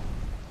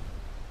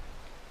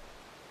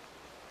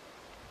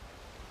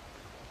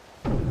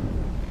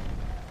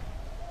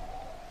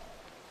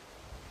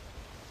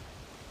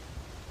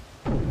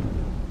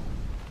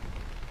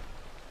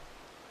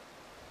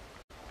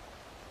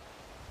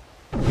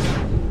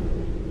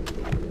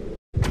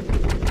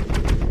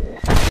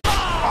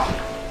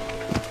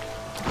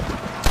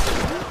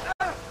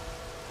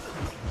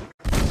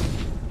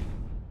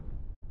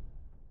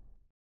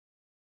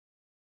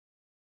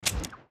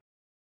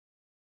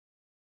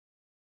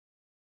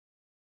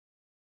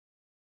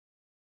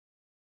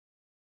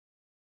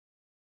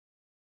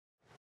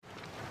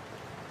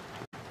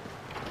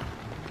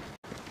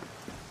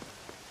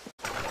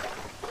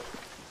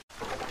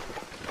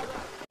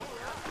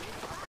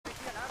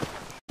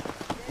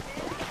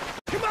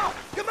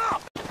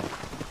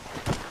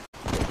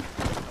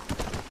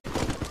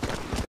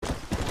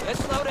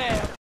 Let's slow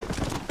down.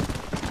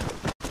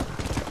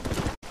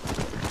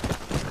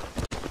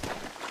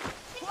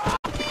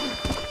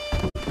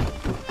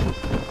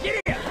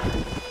 Get here!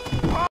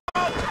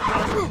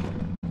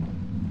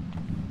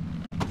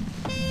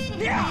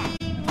 Yeah!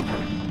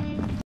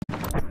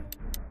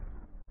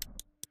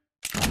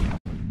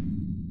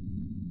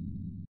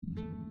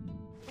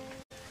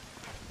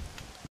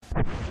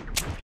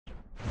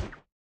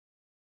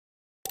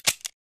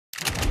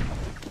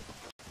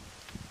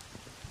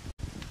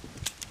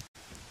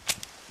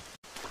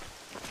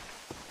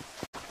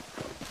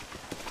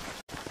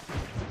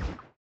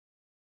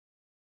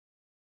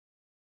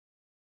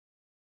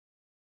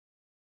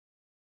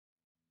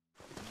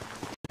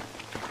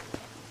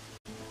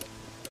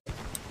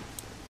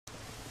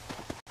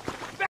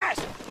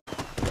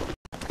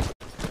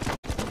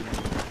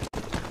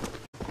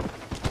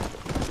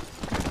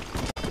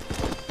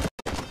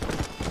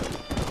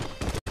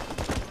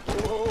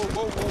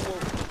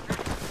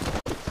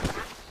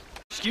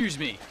 Excuse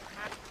me.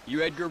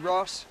 You Edgar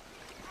Ross?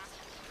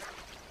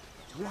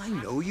 Do I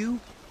know you?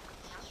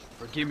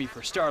 Forgive me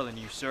for startling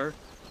you, sir,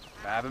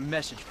 but I have a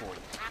message for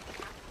you.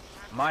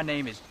 My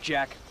name is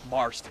Jack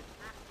Marston.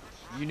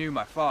 You knew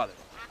my father.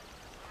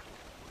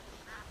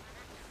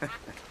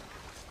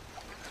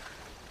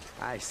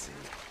 I see.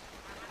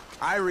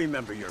 I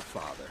remember your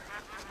father.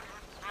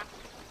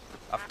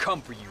 I've come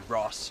for you,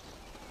 Ross.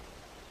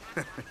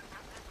 And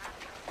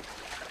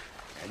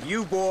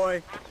you,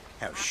 boy,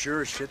 have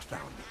sure as shit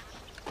found me.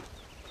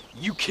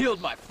 You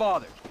killed my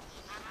father.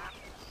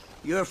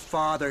 Your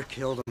father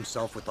killed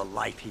himself with the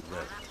life he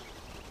lived.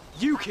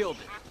 You killed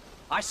him.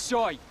 I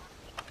saw you.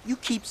 You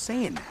keep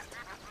saying that.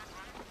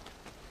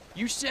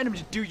 You sent him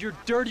to do your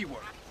dirty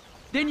work.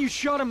 Then you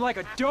shot him like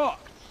a dog.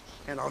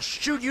 And I'll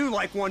shoot you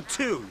like one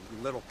too,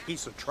 you little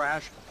piece of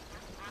trash.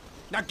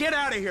 Now get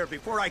out of here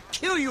before I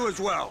kill you as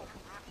well!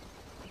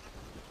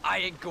 I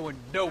ain't going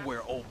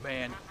nowhere, old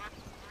man.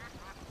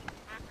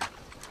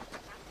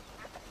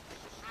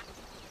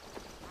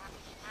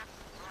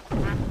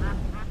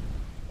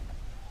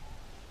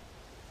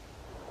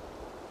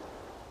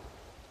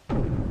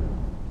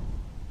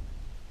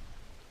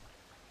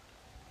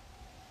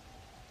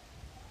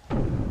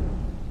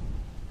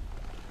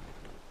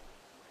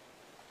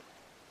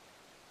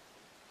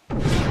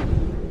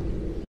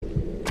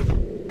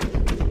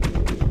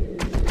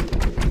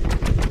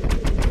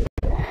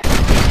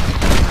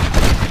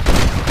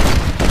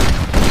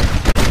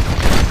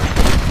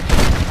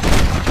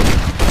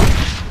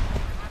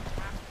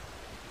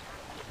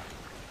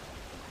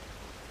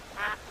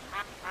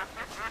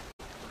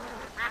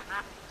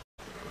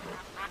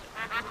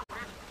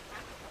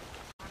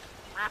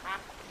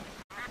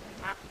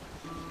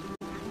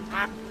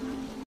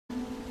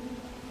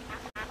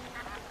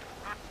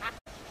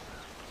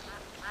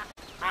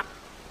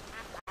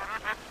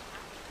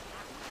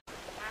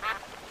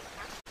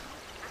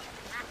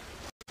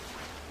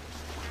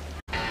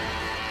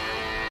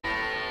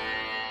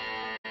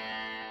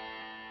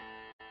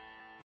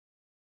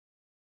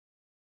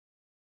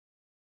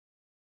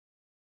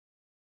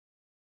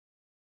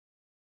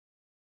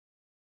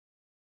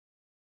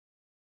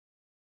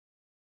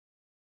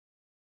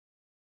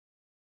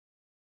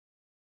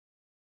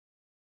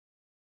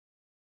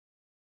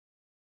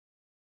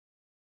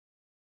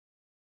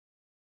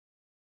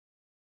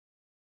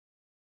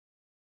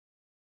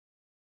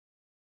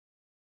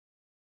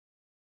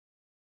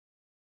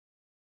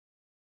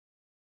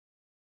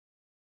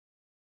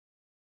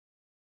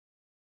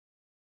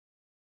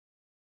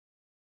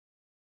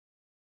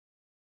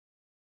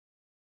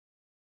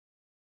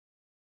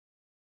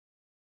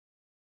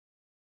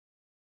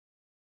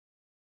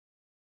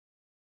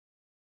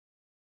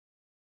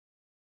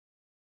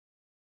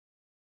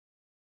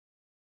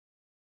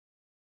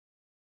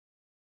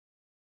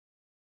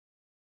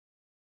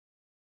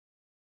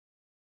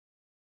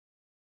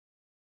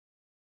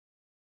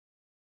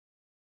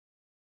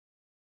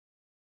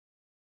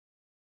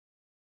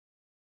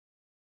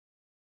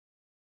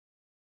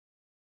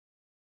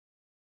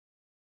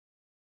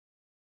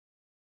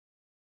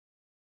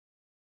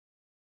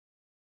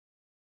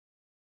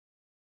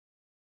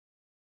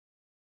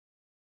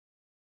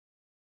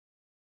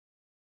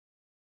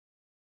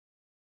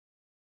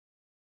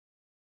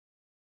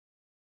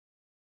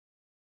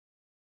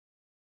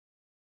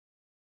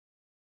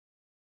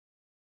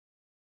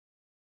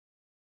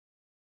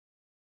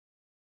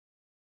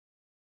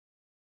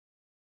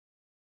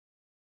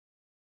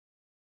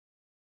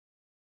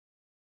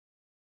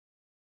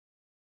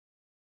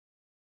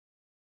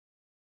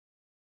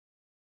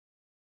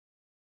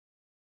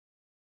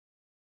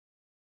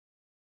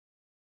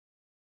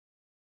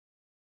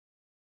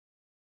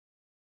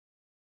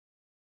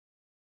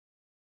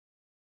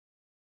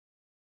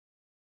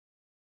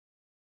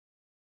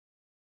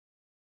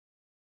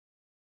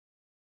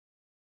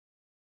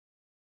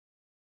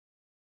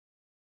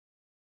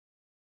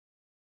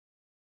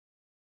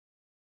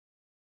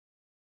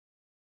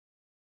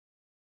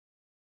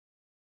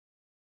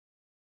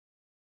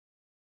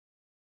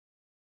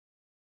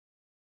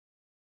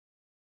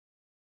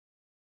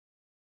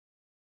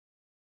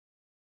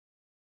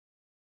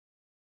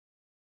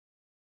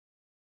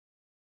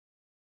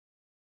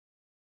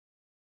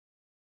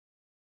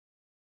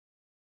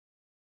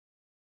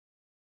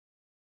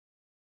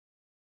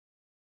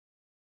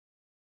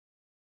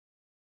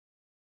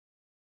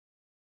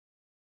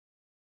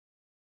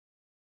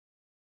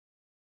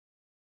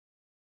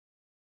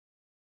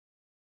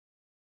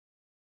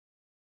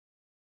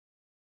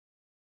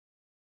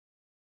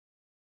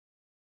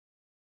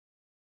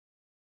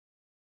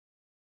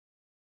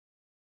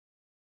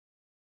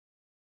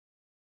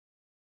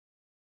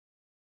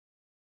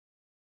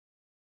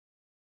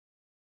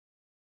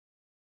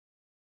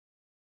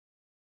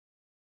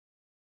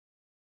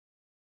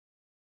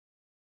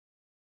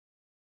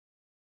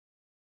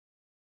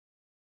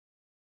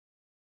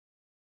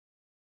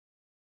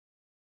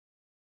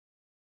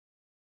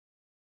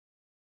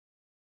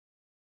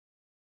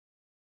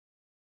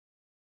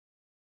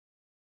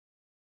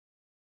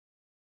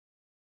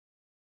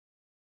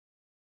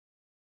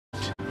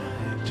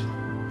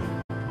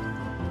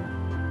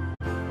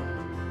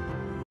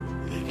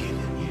 They're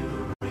giving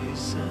you a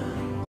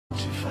reason to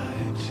fight.